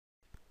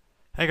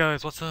Hey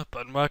guys, what's up?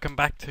 And welcome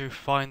back to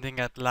Finding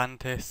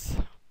Atlantis.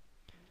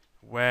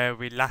 Where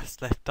we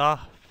last left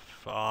off,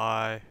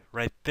 I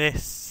read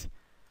this,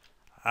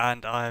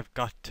 and I've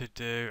got to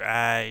do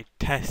a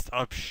test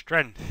of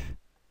strength.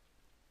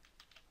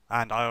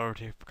 And I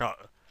already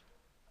forgot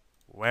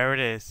where it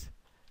is.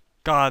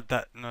 God,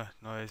 that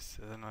noise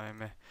is annoying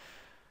me.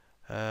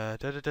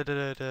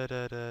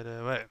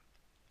 Wait.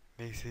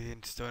 Me see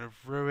in Stone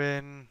of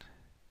Ruin.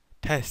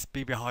 Test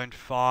be behind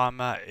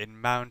Farmer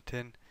in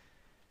Mountain.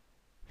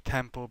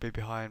 Temple be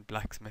behind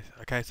Blacksmith.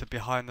 Okay, so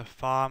behind the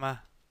Farmer.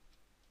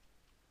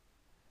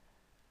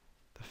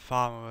 The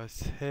farmer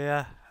was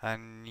here,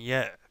 and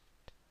yet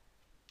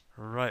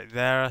right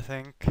there, I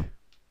think.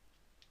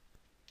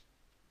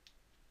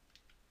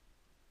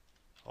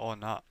 Or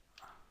not.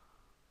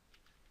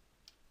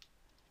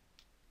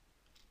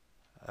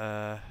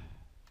 Uh,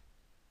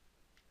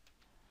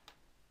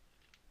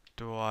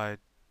 do I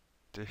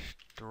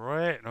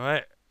destroy it? No,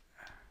 wait.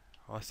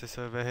 What's this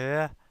over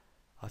here?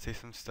 I see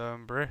some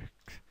stone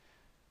bricks.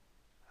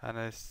 And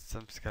there's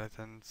some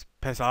skeletons.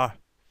 Piss off.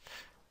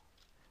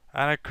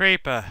 And a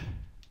creeper.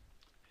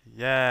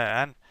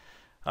 Yeah, and...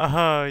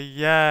 Oh,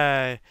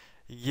 yay.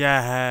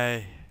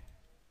 Yay.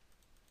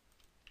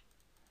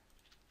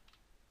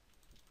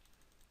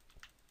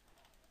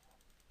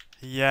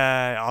 Yay,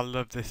 I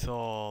love this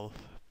all.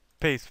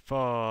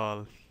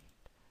 Peaceful.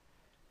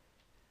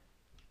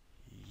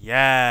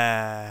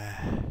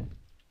 Yeah.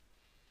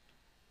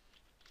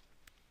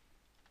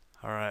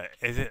 Alright,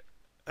 is it...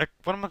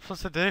 what am I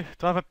supposed to do?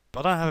 I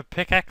don't have a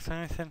pickaxe or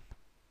anything.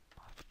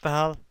 What the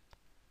hell?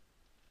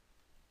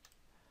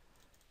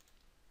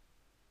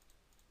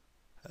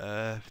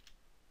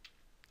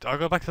 I'll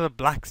go back to the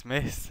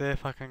blacksmith, see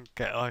if I can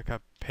get like a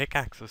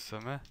pickaxe or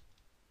something.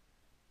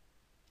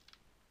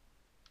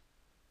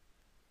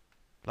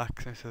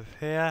 Blacksmith is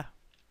here.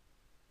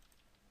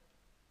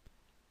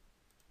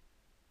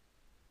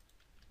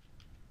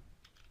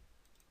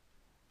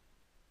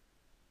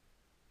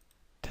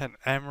 Ten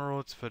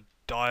emeralds for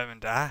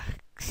diamond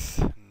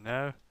axe.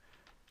 No.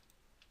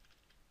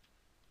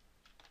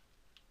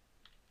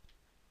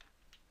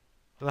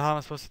 What the hell am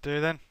I supposed to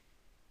do then?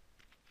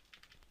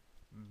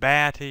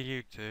 Bear to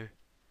you two.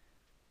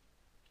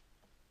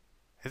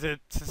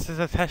 Since it's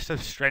a test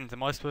of strength,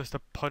 am I supposed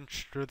to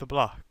punch through the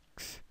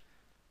blocks?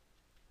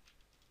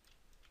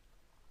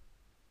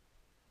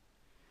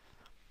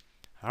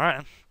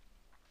 Alright.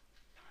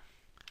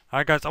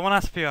 Alright guys, I want to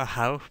ask for your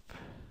help.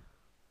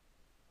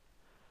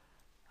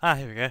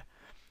 Here we go.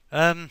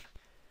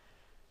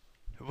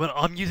 Well,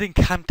 I'm using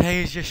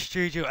Camtasia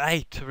Studio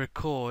 8 to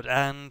record,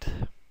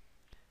 and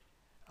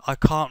I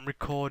can't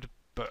record,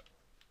 but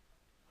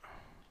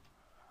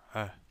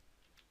I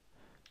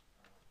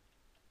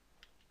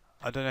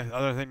don't know. I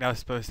don't think that was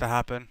supposed to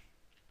happen.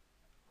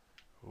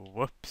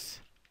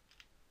 Whoops.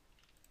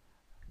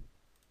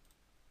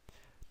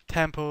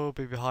 Temple will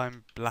be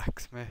behind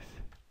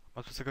blacksmith. Am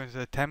I supposed to go into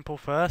the temple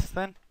first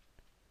then?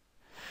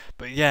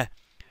 But yeah,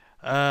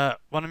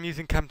 when I'm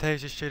using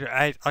Camtasia Studio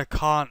 8, I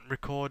can't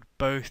record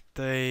both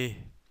the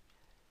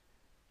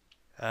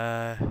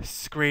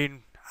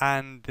screen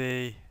and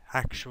the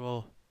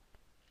actual.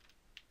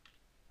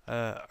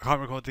 I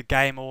can't record the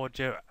game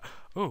audio.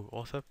 Ooh,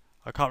 also,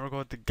 I can't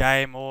record the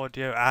game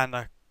audio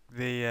and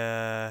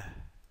the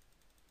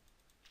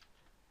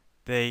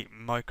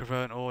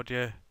microphone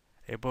audio.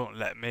 It won't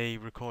let me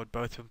record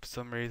both of them for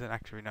some reason.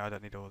 Actually, no, I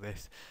don't need all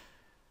this.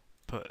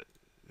 Put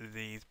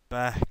these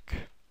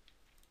back.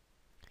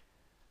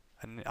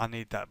 And I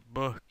need that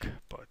book.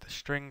 Put the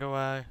string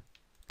away.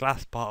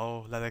 Glass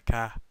bottle, leather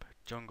cap,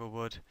 jungle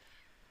wood,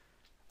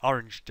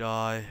 orange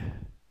dye,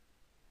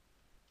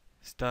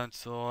 stone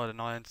sword, an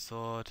iron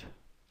sword.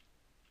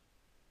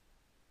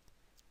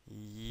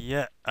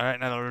 Yeah, alright,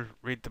 now I'll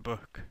read the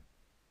book.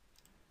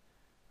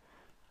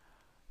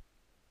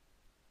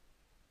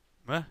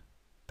 Huh?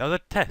 That was a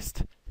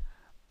test.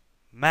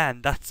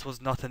 Man, that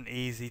was not an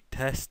easy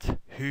test.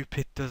 Hoop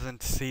it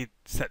doesn't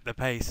set the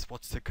pace,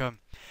 what's to come.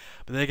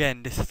 But then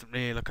again, this doesn't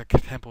really look like a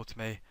temple to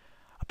me.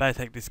 I better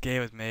take this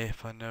gear with me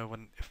if I know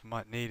if I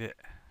might need it.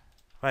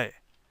 Wait,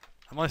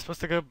 am I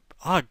supposed to go?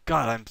 Oh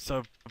god, I'm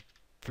so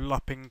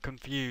flopping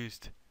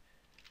confused.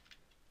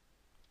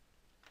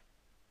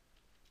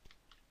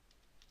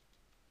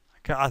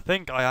 Okay, I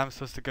think I am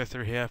supposed to go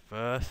through here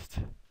first.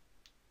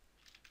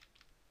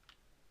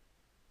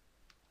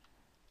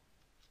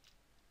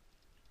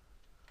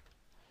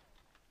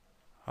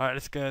 Alright,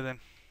 let's go then.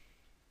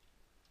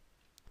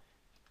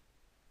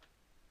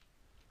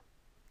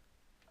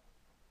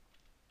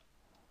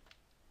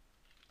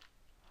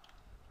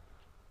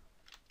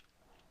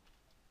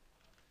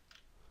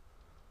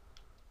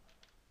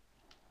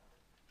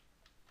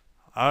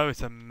 Oh,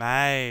 it's a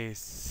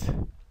maze.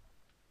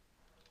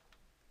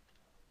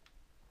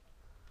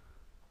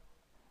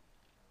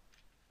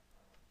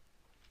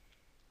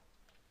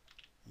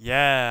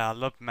 Yeah, I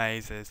love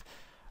mazes.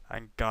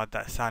 And god,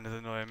 that sound is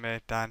annoying me.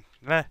 Dan.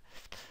 Left.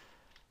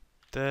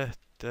 Duh,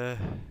 duh.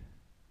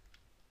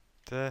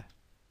 Duh.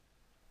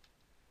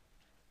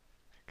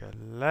 Go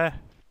left.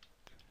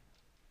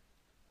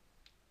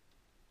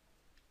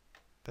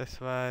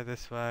 This way,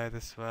 this way,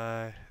 this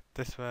way,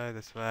 this way,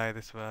 this way,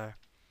 this way.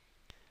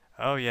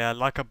 Oh yeah,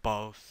 like a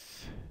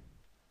boss.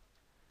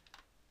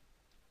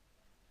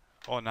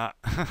 Or not.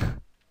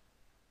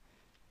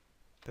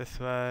 This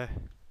way.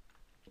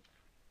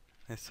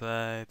 This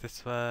way,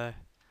 this way.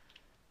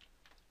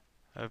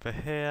 Over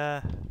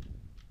here.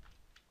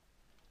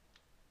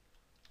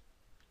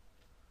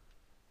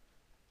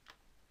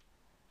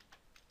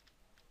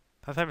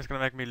 I think it's gonna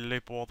make me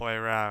loop all the way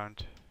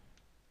around.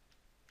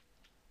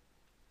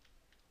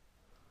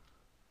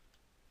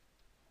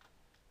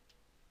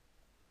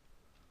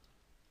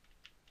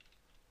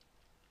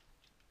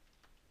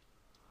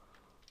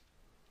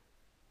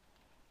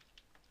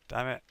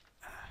 Damn it.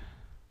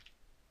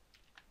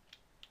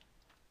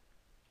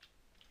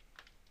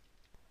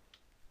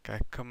 Okay,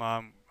 come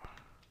on.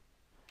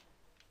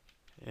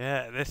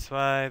 Yeah, this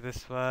way,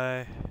 this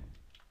way,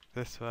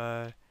 this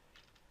way,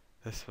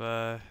 this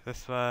way,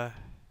 this way.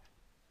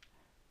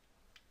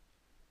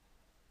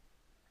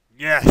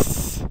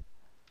 Yes!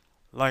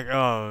 Like,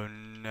 oh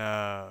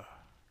no.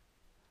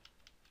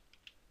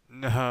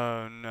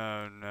 No,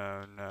 no,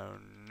 no, no,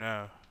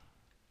 no.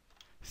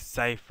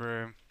 Safe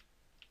room.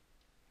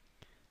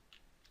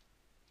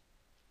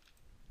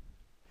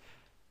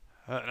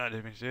 Oh, no, I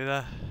didn't mean to do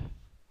that.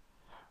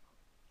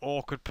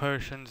 Awkward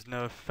potions,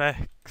 no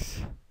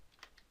effects.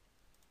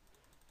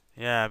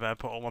 Yeah, I better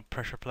put all my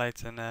pressure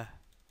plates in there.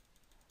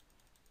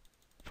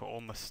 Put all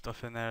my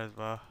stuff in there as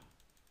well.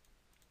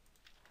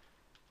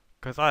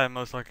 Because I am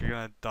most likely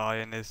going to die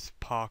in this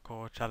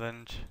parkour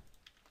challenge.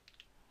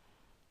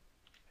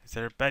 Is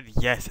there a bed?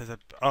 Yes, there's a...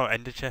 Oh,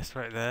 ender chest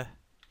right there.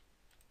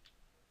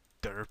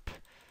 Derp.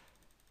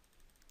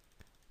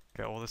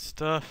 Get all the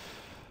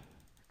stuff.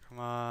 Come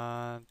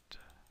on.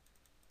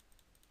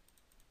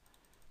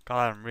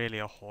 God, I'm really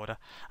a hoarder.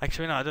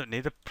 Actually, no, I don't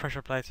need the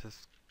pressure plates.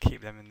 Just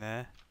keep them in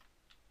there.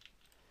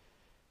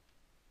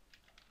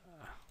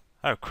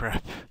 Oh,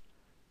 crap.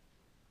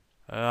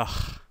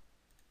 Ugh.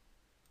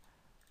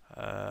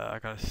 I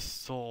gotta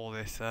sort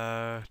this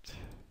out.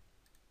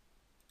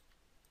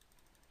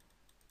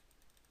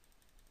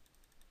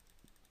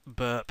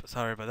 Burp,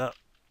 sorry about that.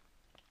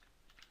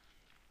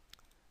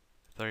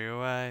 Throw you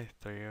away,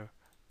 throw you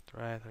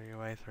away, throw you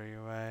away, throw you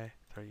away,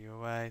 throw you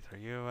away, throw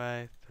you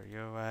away, throw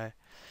you away,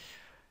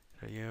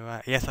 throw you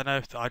away. Yes, I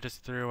know I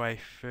just threw away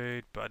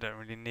food, but I don't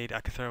really need it.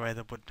 I can throw away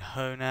the wooden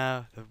hoe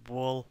now, the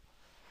wool,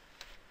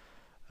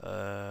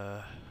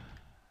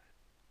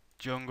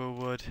 jungle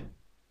wood,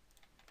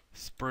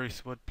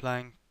 spruce wood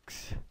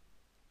planks,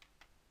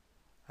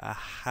 a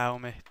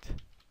helmet,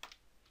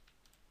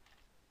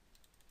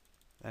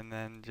 and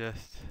then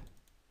just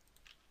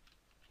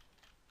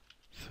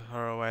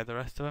throw away the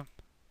rest of them.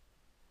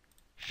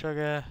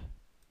 Sugar,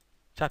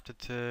 chapter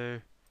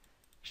 2,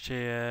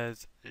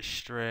 shears,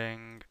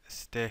 string,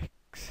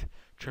 sticks,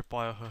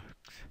 tripwire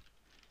hooks.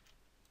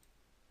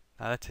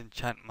 Now let's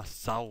enchant my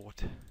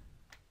sword.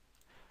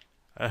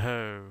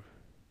 Oh.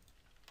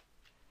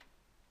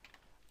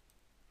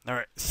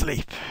 Alright,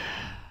 sleep.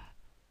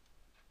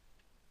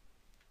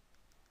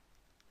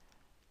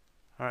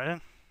 Alright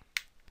then.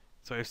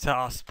 So we've set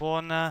our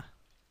spawn now.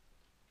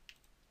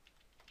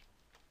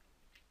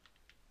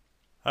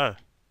 Oh.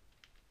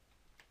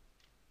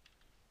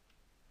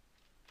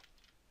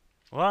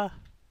 What?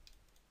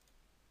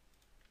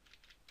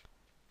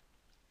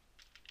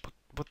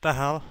 What the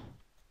hell?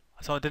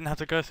 So I didn't have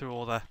to go through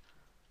all that.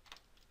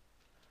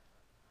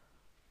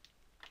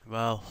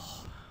 Well,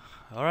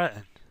 alright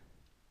then.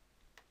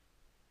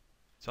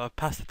 So I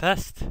passed the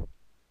test.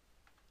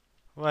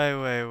 Wait.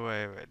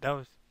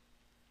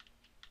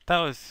 That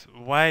was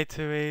way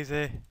too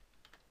easy.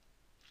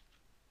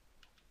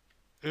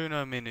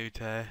 Uno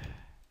minute.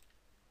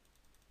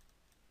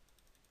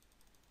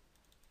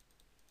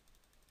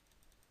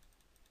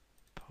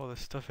 Pour the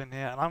stuff in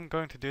here, and I'm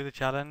going to do the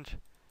challenge.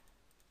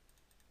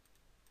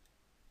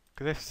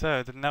 Because if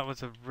so, then that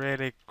was a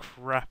really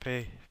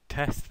crappy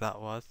test.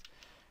 That was.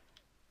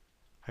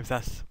 If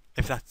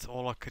that's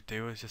all I could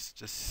do was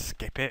just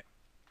skip it.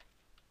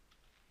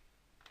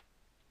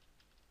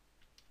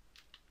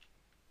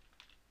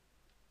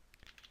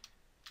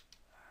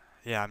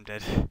 Yeah, I'm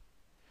dead.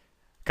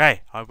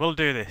 Okay, I will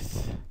do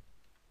this.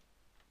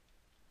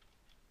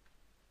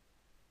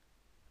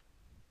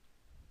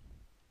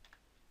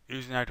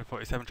 Using Actor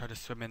 47 tried to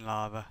swim in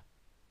lava.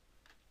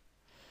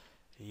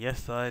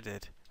 Yes, I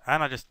did.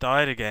 And I just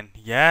died again.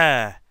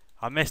 Yeah!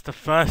 I missed the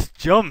first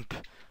jump!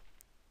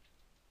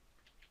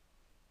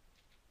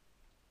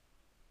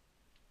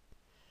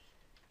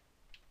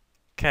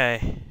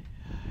 Okay.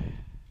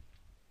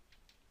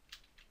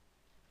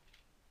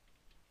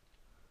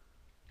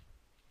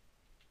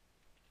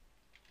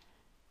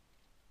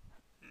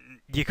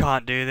 You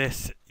can't do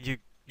this. You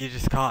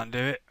just can't do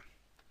it.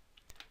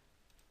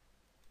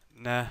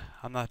 Nah,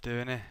 I'm not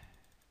doing it.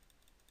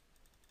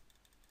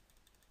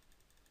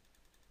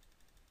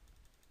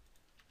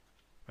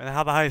 How the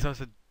hell are you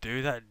supposed to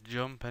do that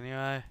jump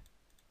anyway?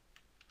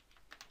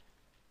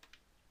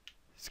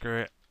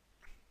 Screw it.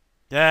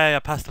 Yeah, I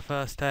passed the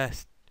first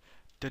test.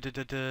 Da da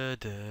da da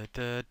da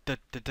da da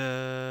da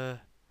da.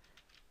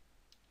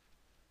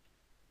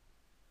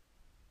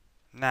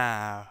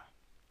 Now,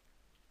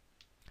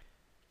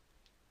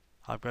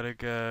 I've got to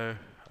go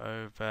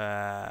over...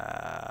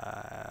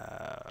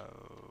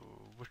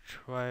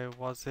 which way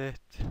was it?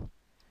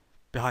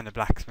 Behind the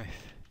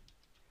blacksmith.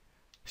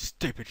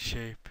 Stupid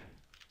sheep.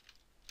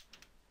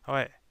 Oh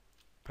wait,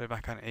 put it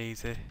back on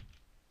easy.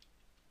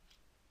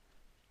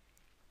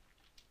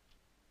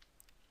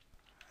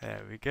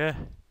 There we go.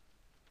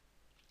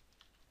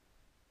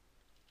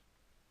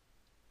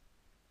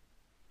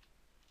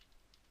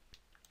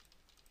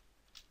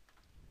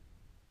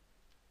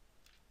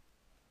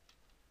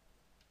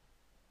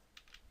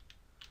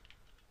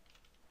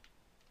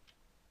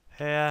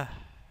 Here,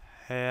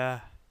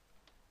 here,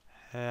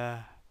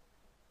 here,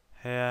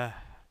 here,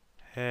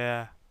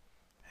 here,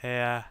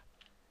 here,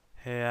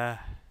 here,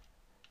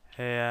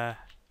 here,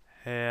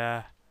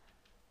 here,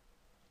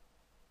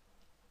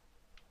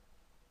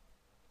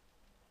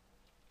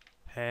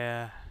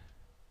 here.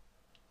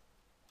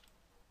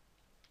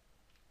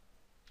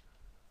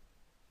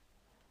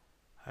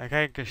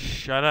 Okay, just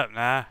shut up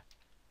now.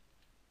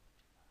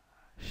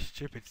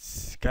 Stupid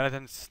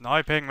skeleton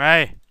sniping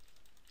me.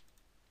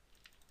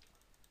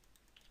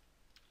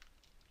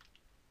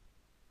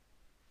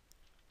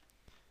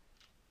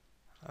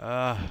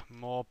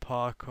 More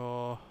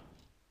parkour.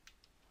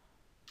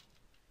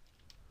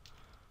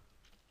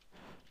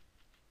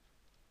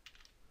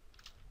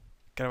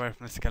 Get away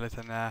from the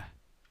skeleton there.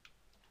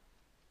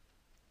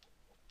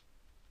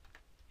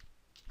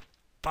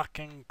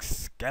 Fucking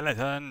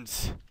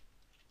skeletons!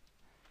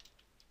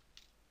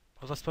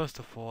 Was I supposed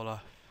to fall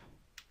off?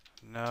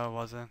 No, I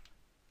wasn't.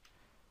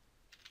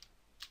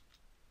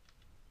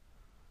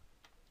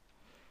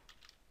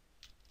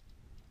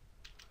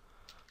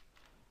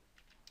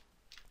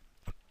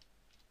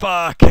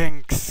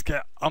 Fucking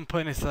I'm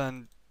putting this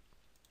on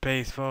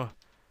peaceful.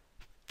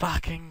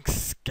 Fucking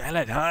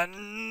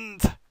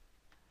skeletons!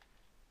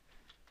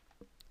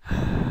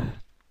 I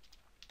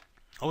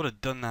would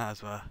have done that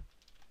as well.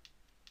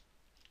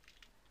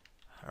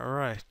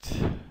 Alright.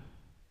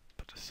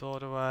 Put the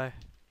sword away.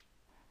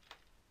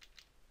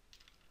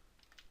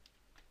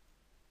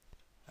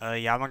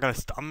 Yeah, I'm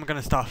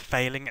gonna start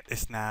failing at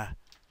this now.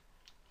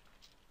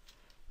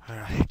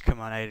 Alright, come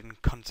on Aiden,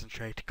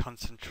 concentrate,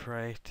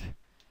 concentrate.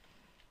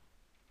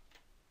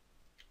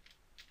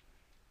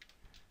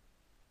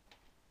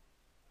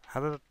 How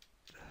did it...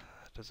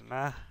 doesn't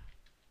matter.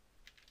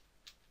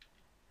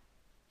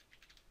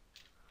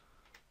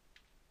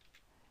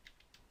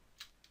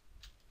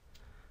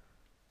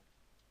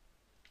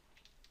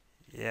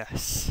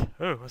 Yes.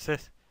 Oh, what's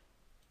this?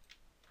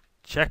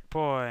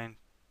 Checkpoint.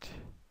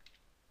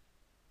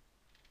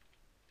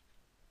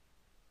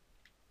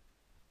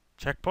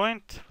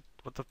 Checkpoint?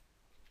 What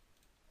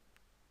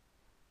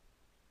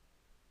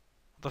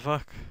the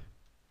fuck?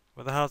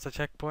 Where the hell's the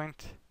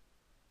checkpoint?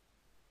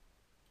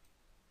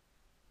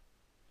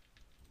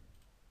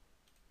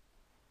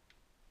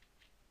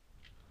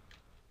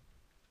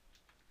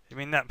 You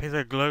mean that piece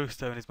of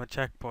glowstone is my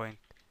checkpoint?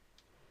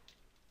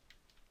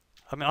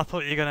 I mean, I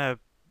thought you were gonna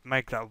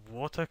make that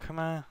water come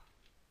out.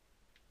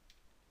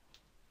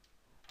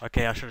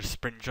 Okay, I should have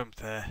sprint jumped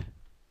there.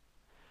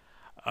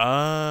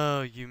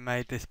 Oh, you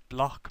made this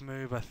block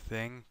move, I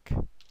think.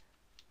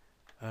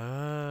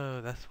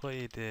 Oh, that's what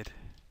you did.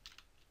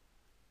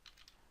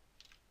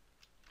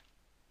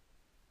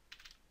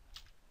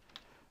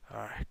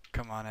 Alright,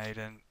 come on,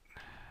 Aiden.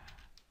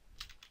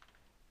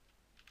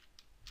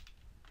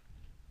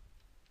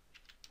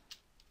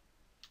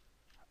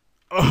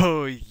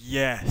 Oh,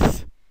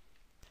 yes!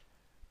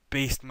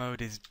 Beast mode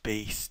is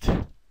beast.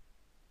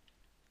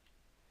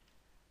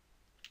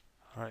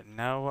 Alright,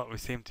 now what? We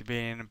seem to be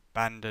in an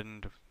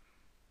abandoned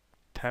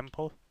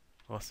temple.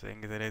 Well,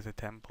 seeing as it is a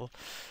temple.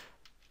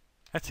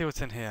 Let's see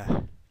what's in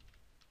here.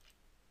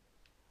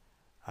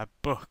 A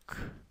book.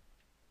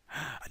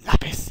 A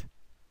lapis!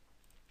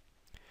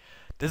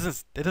 There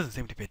doesn't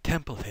seem to be a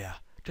temple here.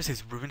 Just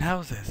these ruined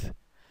houses.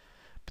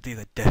 But these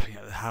are definitely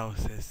not the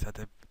houses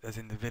as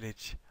in the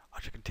village. I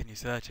should continue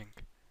searching.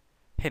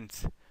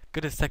 Hints.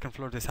 Go to the second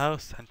floor of this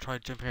house and try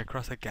jumping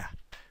across a gap.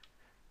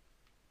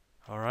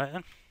 Alright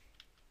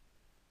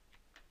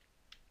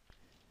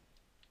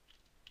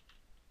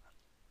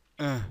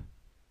then.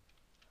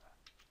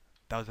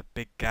 That was a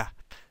big gap.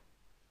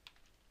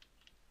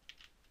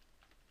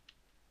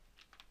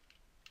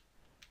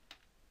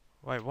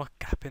 Wait, what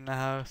gap in the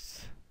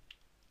house?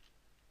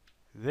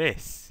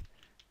 This?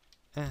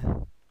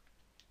 'Cause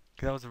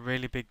that was a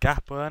really big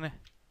gap, wasn't it?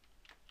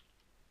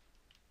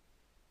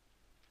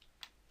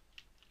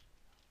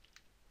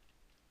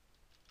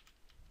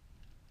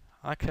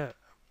 I can't...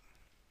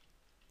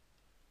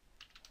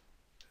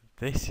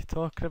 This you're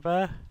talking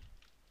about?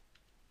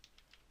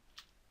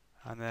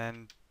 And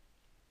then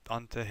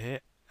onto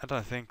here? I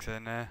don't think so,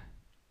 no.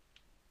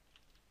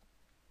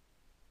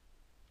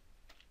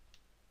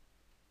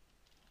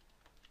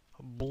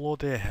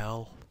 Bloody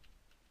hell.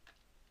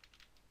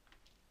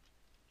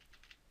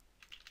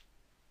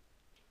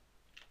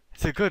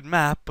 It's a good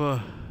map,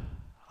 but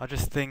I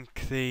just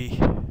think the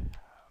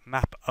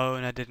map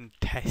owner didn't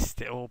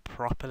test it all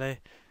properly.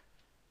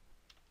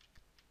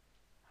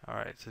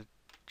 Alright, so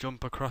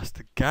jump across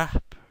the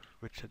gap,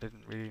 which I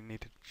didn't really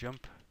need to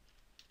jump.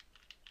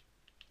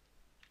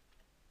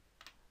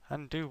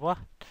 And do what?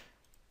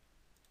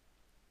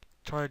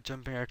 Try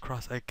jumping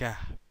across a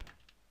gap.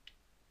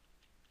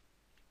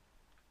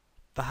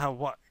 The hell,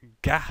 what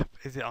gap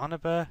is it on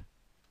about?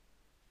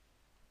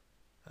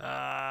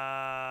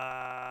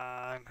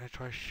 I'm gonna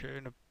try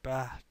shooting a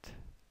bat.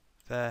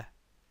 There.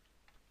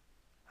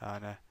 Oh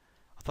no.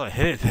 I thought I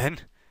hit it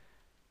then.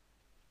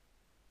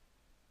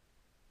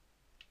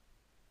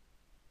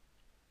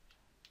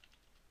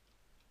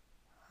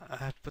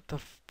 What the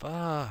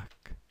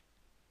fuck?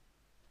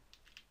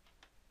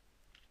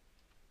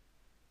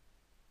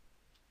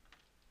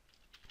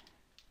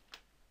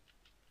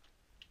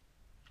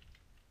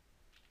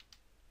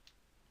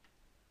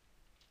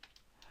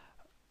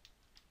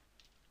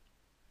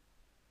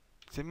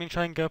 Does it mean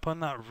try and go up on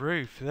that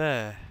roof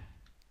there?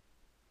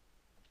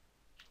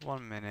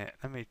 1 minute,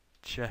 let me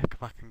check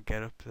if I can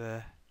get up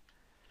there.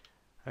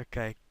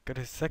 Okay, go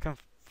to the second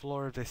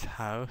floor of this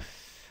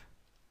house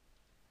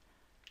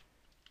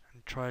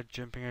and try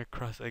jumping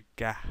across a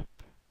gap.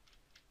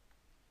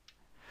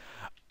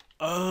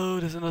 Oh,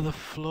 there's another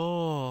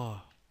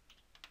floor.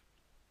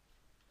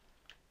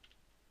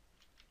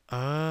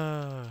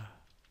 Oh.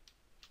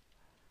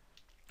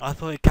 I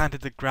thought it counted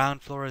the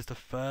ground floor as the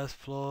first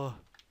floor.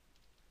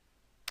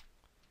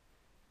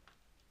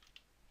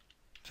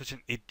 Such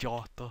an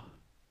idiot though.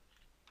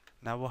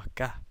 Now what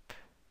gap?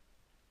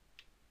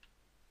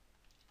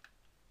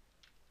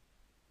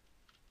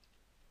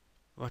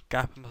 What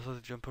gap am I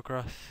supposed to jump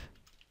across?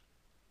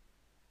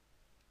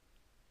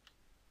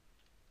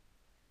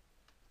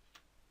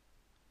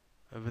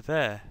 Over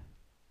there?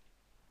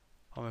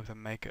 I'll have to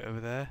make it over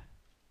there.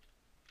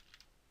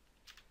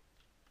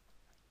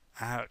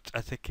 Ouch,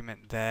 I think he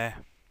meant there.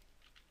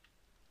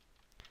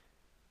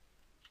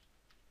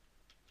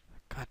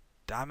 God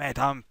damn it,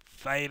 I'm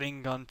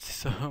failing on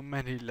so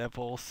many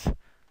levels.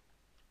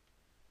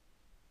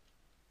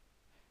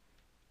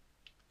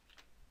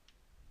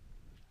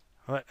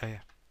 What? Oh yeah.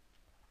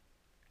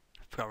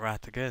 I forgot where I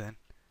had to go then.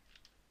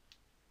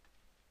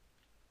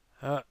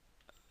 Oh.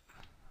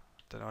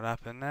 Don't know what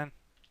happened then.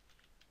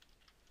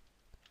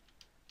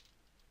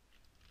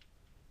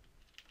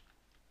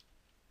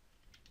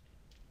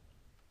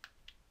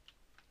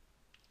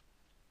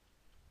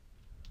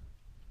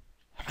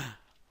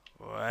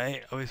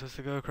 Wait, are we supposed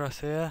to go across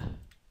here?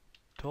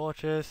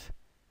 Torches.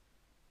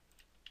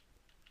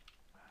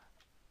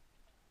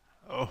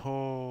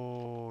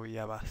 Oh,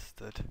 yeah,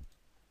 bastard.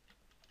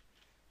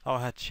 Oh,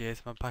 I had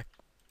shears in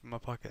my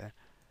pocket.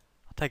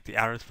 I'll take the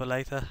arrows for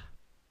later.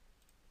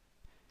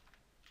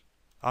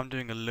 I'm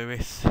doing a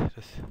Lewis.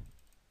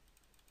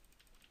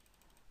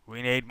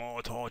 We need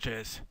more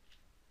torches.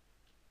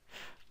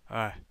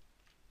 Alright.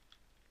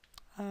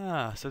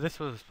 Ah, so this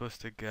was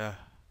supposed to go.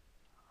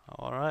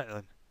 Alright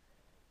then.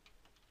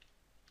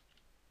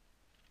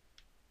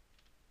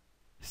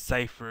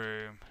 Safe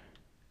room.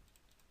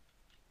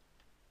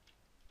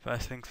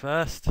 First things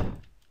first.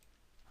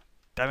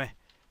 Damn it.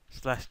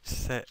 Slash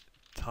set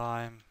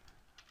time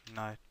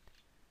night.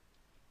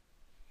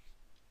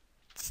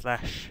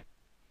 Slash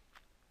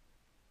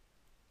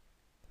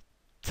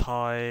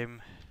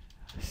time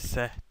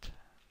set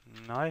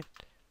night.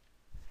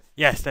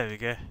 Yes, there we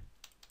go.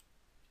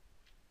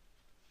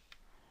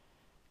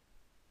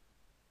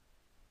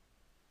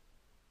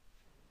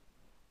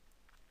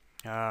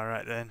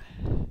 Alright then.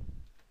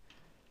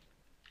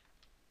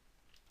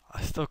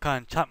 I still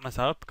can't chat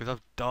myself because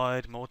I've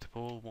died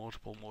multiple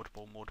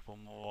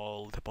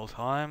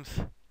times.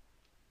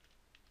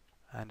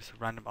 And it's a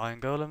random iron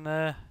golem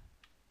there.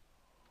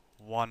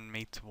 1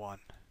 meets 1.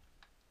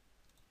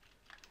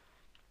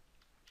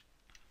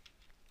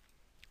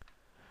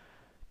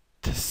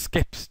 To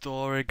skip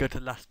story, go to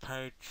last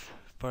page.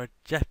 For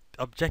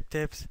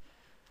objectives.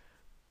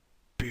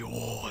 Be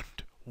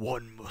warned,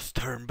 one must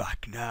turn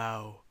back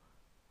now.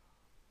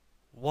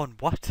 One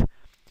what?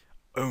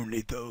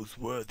 Only those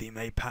worthy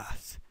may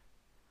pass.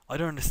 I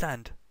don't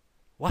understand.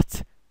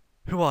 What?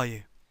 Who are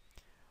you?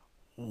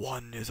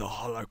 One is a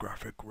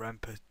holographic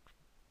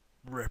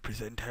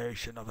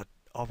representation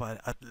of an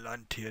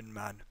Atlantean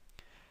man.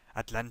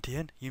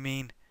 Atlantean? You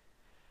mean,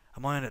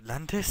 am I on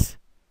Atlantis?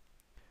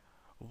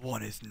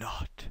 One is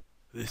not.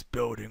 This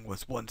building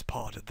was once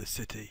part of the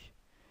city.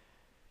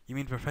 You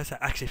mean the Professor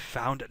actually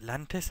found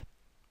Atlantis?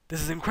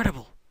 This is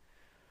incredible.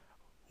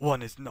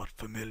 One is not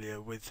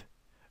familiar with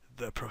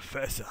the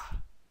Professor.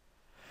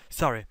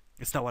 Sorry,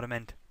 it's not what I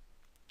meant.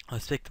 I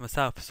speak to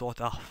myself,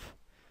 sort of.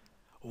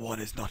 One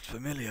is not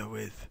familiar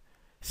with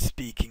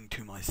speaking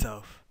to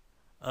myself.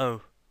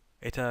 Oh,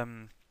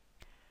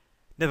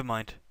 never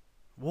mind.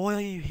 Why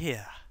are you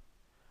here?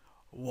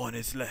 One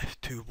is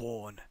left to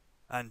warn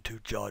and to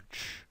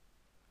judge.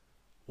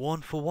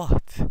 Warn for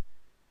what?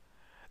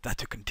 That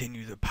to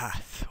continue the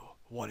path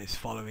one is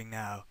following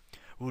now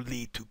will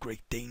lead to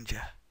great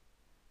danger.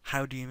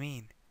 How do you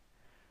mean?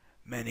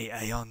 Many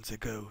aeons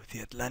ago,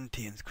 the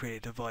Atlanteans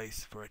created a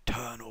device for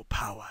eternal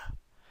power.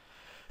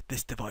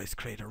 This device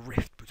created a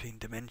rift between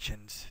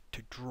dimensions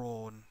to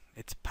draw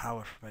its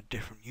power from a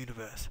different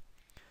universe.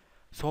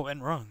 So what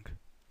went wrong?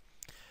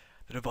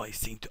 The device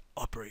seemed to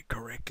operate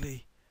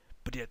correctly,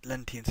 but the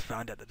Atlanteans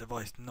found out the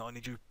device not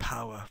only drew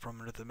power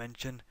from another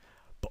dimension,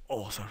 but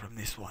also from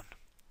this one.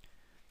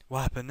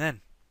 What happened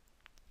then?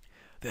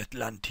 The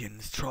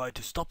Atlanteans tried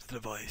to stop the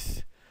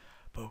device,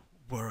 but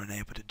were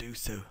unable to do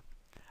so,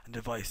 and the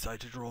device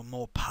started to draw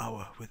more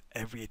power with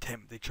every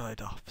attempt they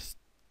tried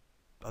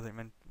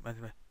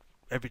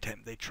every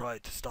attempt they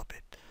tried to stop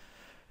it.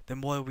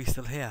 Then why are we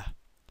still here?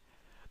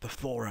 The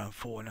flora and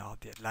fauna of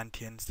the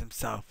Atlanteans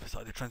themselves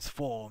started to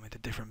transform into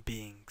different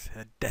beings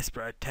in a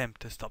desperate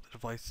attempt to stop the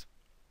device.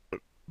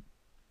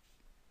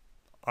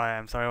 I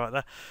am sorry about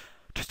that.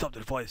 To stop the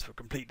device from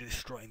completely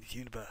destroying this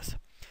universe,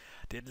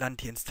 the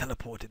Atlanteans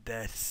teleported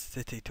their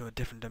city to a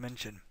different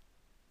dimension.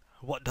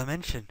 What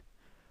dimension?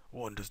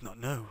 One does not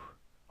know.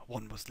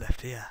 One was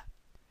left here.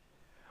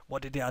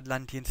 What did the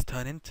Atlanteans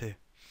turn into?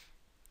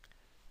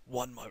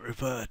 One might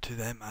refer to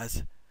them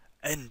as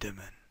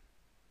Endermen.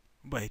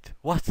 Wait,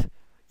 what?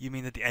 You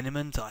mean that the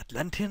Endermen are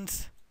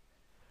Atlanteans?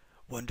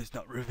 One does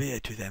not revere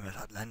to them as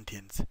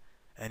Atlanteans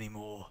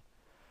anymore.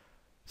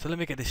 So let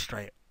me get this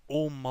straight.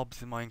 All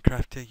mobs in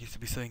Minecraft here used to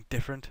be something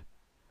different?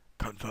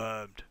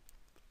 Confirmed.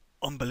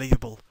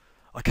 Unbelievable.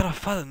 I cannot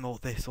fathom all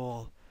this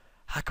all.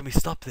 How can we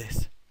stop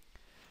this?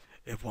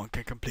 If one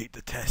can complete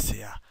the tests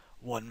here,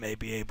 one may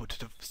be able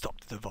to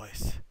stop the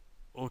device.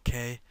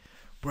 Okay,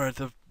 where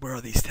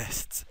are these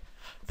tests?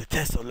 The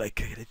tests are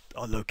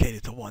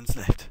located to one's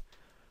left.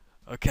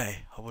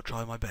 Okay, I will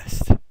try my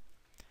best.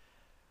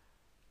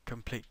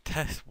 Complete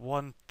test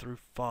 1 through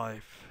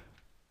 5.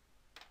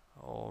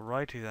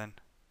 Alrighty then.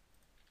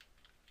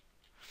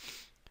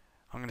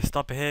 I'm going to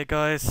stop it here,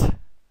 guys.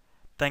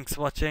 Thanks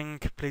for watching.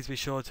 Please be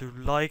sure to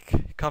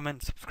like,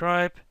 comment,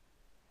 subscribe,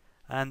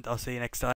 and I'll see you next time.